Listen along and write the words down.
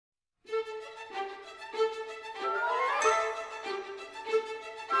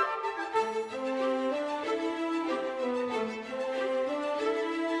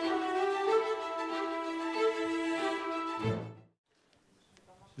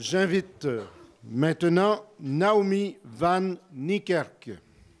J'invite maintenant Naomi VAN NIEKERK,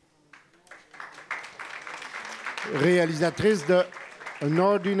 réalisatrice de An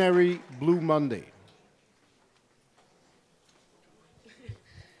Ordinary Blue Monday.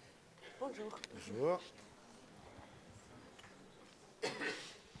 Bonjour. Bonjour.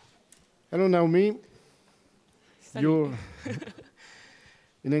 Hello, Naomi. Salut. You're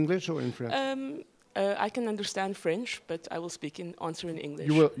in English or in French? I can understand French, but I will answer in English.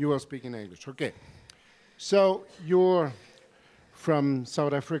 You will speak in English. Okay. So you're from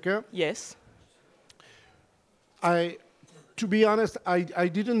South Africa. Yes. To be honest, I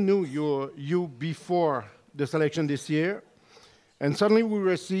didn't know you before the selection this year, and suddenly we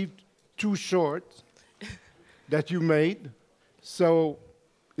received 2 shorts that you made. So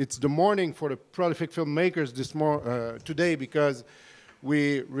it's the morning for the prolific filmmakers today, because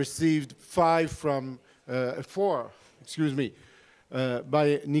we received 4,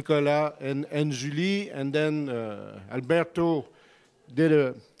 by Nicolas and Julie, and then Alberto did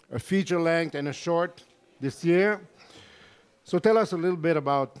a feature length and a short this year. So tell us a little bit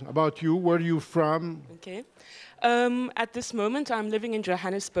about you. Where are you from? Okay. At this moment, I'm living in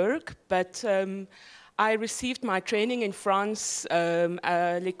Johannesburg, but I received my training in France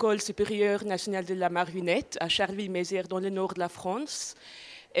à l'École supérieure nationale de la marionnette à Charleville-Mézières, dans le nord de la France,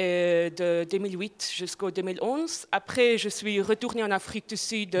 de 2008 jusqu'au 2011. Après, je suis retournée en Afrique du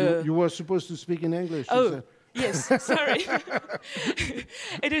Sud. You were supposed to speak in English. Oh, yes, sorry.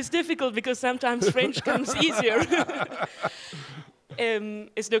 It is difficult because sometimes French comes easier.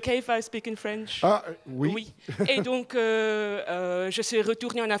 Is it okay if I speak in French? Ah, oui. Oui. Et donc, je suis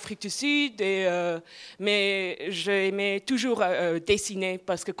retournée en Afrique du Sud, mais j'aimais toujours dessiner,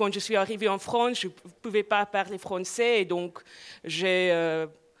 parce que quand je suis arrivée en France, je ne pouvais pas parler français, et donc j'ai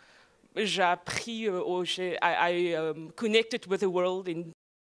appris, I connected with the world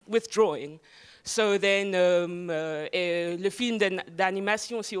with drawing. So then, le film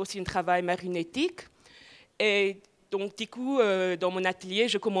d'animation, c'est aussi un travail marionnettique. Et donc, du coup, dans mon atelier,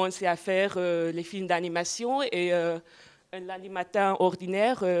 je commençais à faire les films d'animation. Et un lundi matin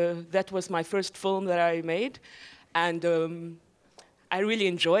ordinaire, that was my first film that I made. And I really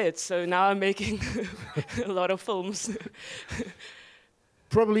enjoy it. So now I'm making a lot of films.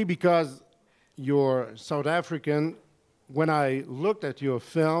 Probably because you're South African. When I looked at your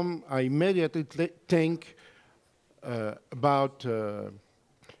film, I immediately think about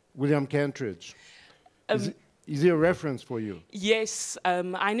William Kentridge. Is he a reference for you? Yes,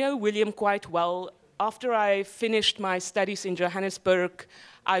 I know William quite well. After I finished my studies in Johannesburg,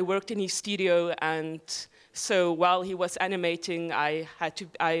 I worked in his studio, and so while he was animating, I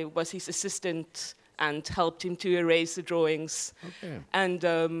was his assistant and helped him to erase the drawings. Okay.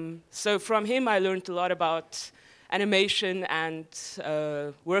 And so from him, I learned a lot about animation and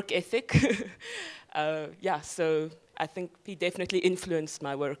work ethic. Yeah, so I think he definitely influenced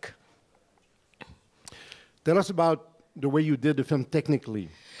my work. Tell us about the way you did the film technically.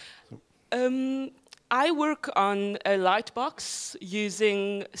 I work on a light box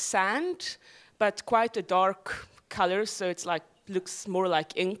using sand, but quite a dark color, so it's looks more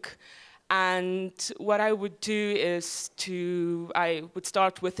like ink. And what I would do is I would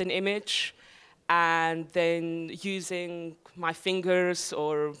start with an image, and then using my fingers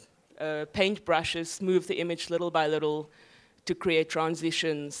or paint brushes, move the image little by little to create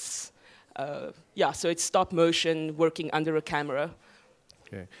transitions. Yeah, so it's stop motion, working under a camera.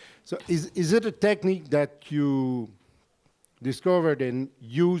 Okay. So is it a technique that you discovered and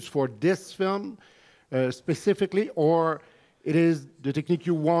used for this film specifically, or it is the technique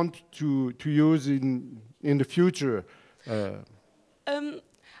you want to use in the future?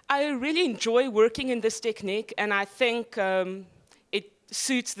 I really enjoy working in this technique, and I think it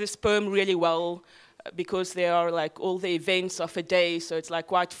suits this poem really well, because there are like all the events of a day, so it's like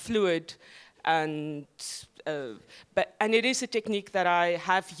quite fluid, and it is a technique that I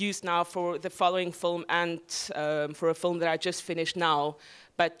have used now for the following film and for a film that I just finished now,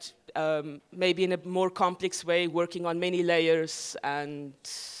 but maybe in a more complex way, working on many layers, and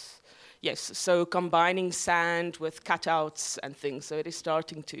yes, so combining sand with cutouts and things, so it is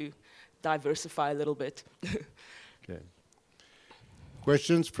starting to diversify a little bit. Okay.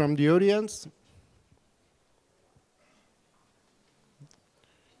 Questions from the audience?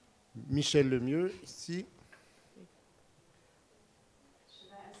 Michel Lemieux, ici.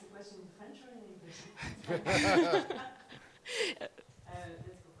 Should I ask the question in French or in English?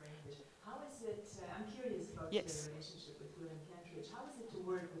 Let's go for English. How is it, I'm curious about Yes. the relationship with William Kentridge. How is it to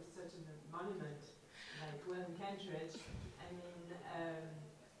work with such a monument like William Kentridge? I mean,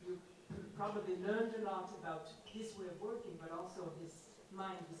 you probably learned a lot about his way of working, but also his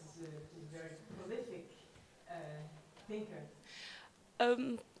mind. This is a very prolific thinker.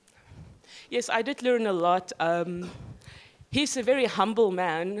 Yes, I did learn a lot. He's a very humble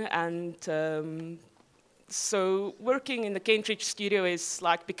man, and so working in the Kentridge studio is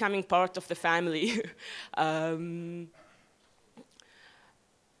like becoming part of the family.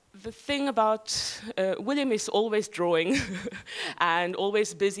 The thing about William is always drawing and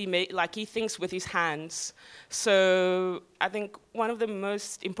always busy, like he thinks with his hands. So I think one of the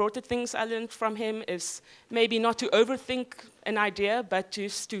most important things I learned from him is maybe not to overthink an idea, but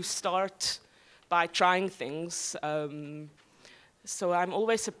just to start by trying things. So I'm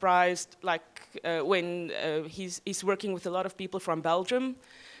always surprised, like when he's working with a lot of people from Belgium.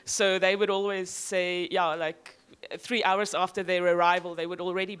 So they would always say, yeah, like 3 hours after their arrival, they would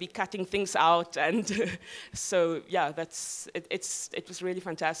already be cutting things out, and so yeah, it was really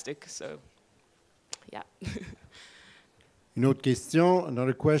fantastic. So yeah. Une autre question,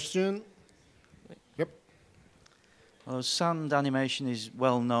 another question. Yep. Well, sand animation is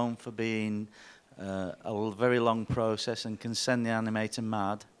well known for being a very long process and can send the animator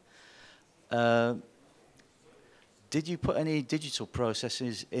mad. Did you put any digital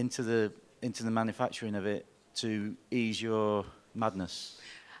processes into the manufacturing of it to ease your madness?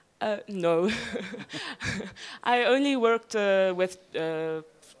 No. I only worked with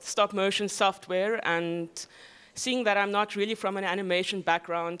stop motion software, and seeing that I'm not really from an animation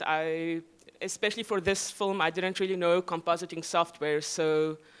background, especially for this film, I didn't really know compositing software,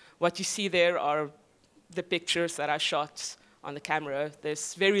 so what you see there are the pictures that I shot on the camera.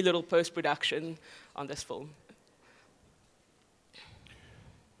 There's very little post-production on this film.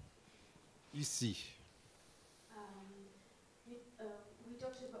 Ici. We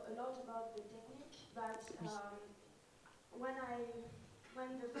talked a lot about the technique, but when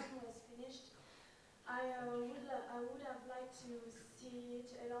the film was finished, I would have liked to see it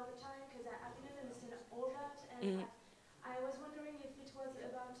another time because I didn't understand all that, and I was wondering if it was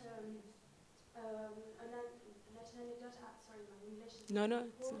about an anecdote. Sorry, my English is No.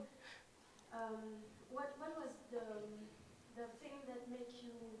 poor. What was the thing that made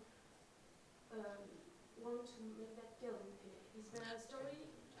you want to make that film? Is there a story?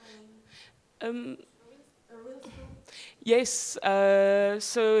 A real story? Yes,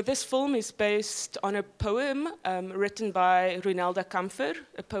 so this film is based on a poem written by Ronelda Kamfer,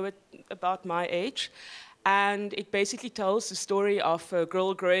 a poet about my age. And it basically tells the story of a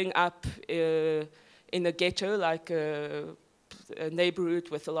girl growing up in a ghetto, like a neighborhood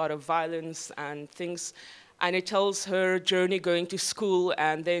with a lot of violence and things. And it tells her journey going to school,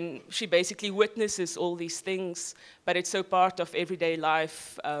 and then she basically witnesses all these things, but it's so part of everyday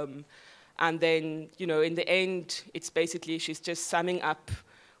life. And then, you know, in the end, it's basically she's just summing up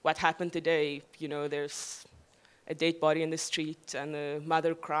what happened today. You know, there's a dead body in the street and a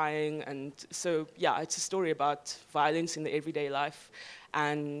mother crying. And so, yeah, it's a story about violence in the everyday life.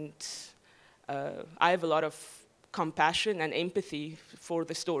 And I have a lot of compassion and empathy for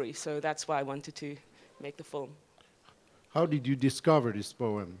the story, so that's why I wanted to make the film. How did you discover this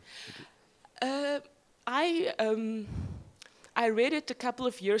poem? I read it a couple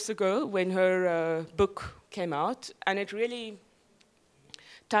of years ago when her book came out, and it really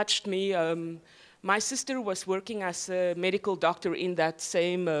touched me. My sister was working as a medical doctor in that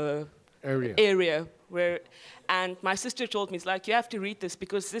same area and my sister told me, it's like, you have to read this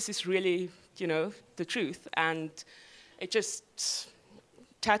because this is really, you know, the truth. And it just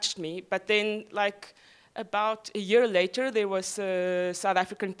touched me. But then, like, about a year later, there was a South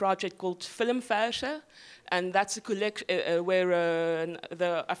African project called Filmverse, and that's a collection where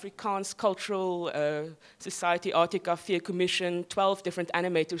the Afrikaans Cultural Society Artikafie commissioned 12 different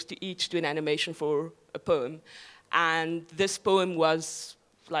animators to each do an animation for a poem. And this poem was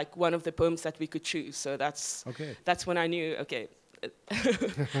like one of the poems that we could choose. So that's when I knew, okay,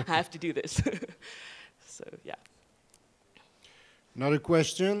 I have to do this. So, yeah. Another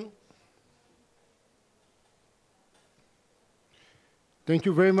question? Thank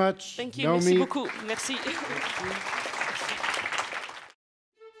you very much. Thank you. Naomi. Merci beaucoup. Merci.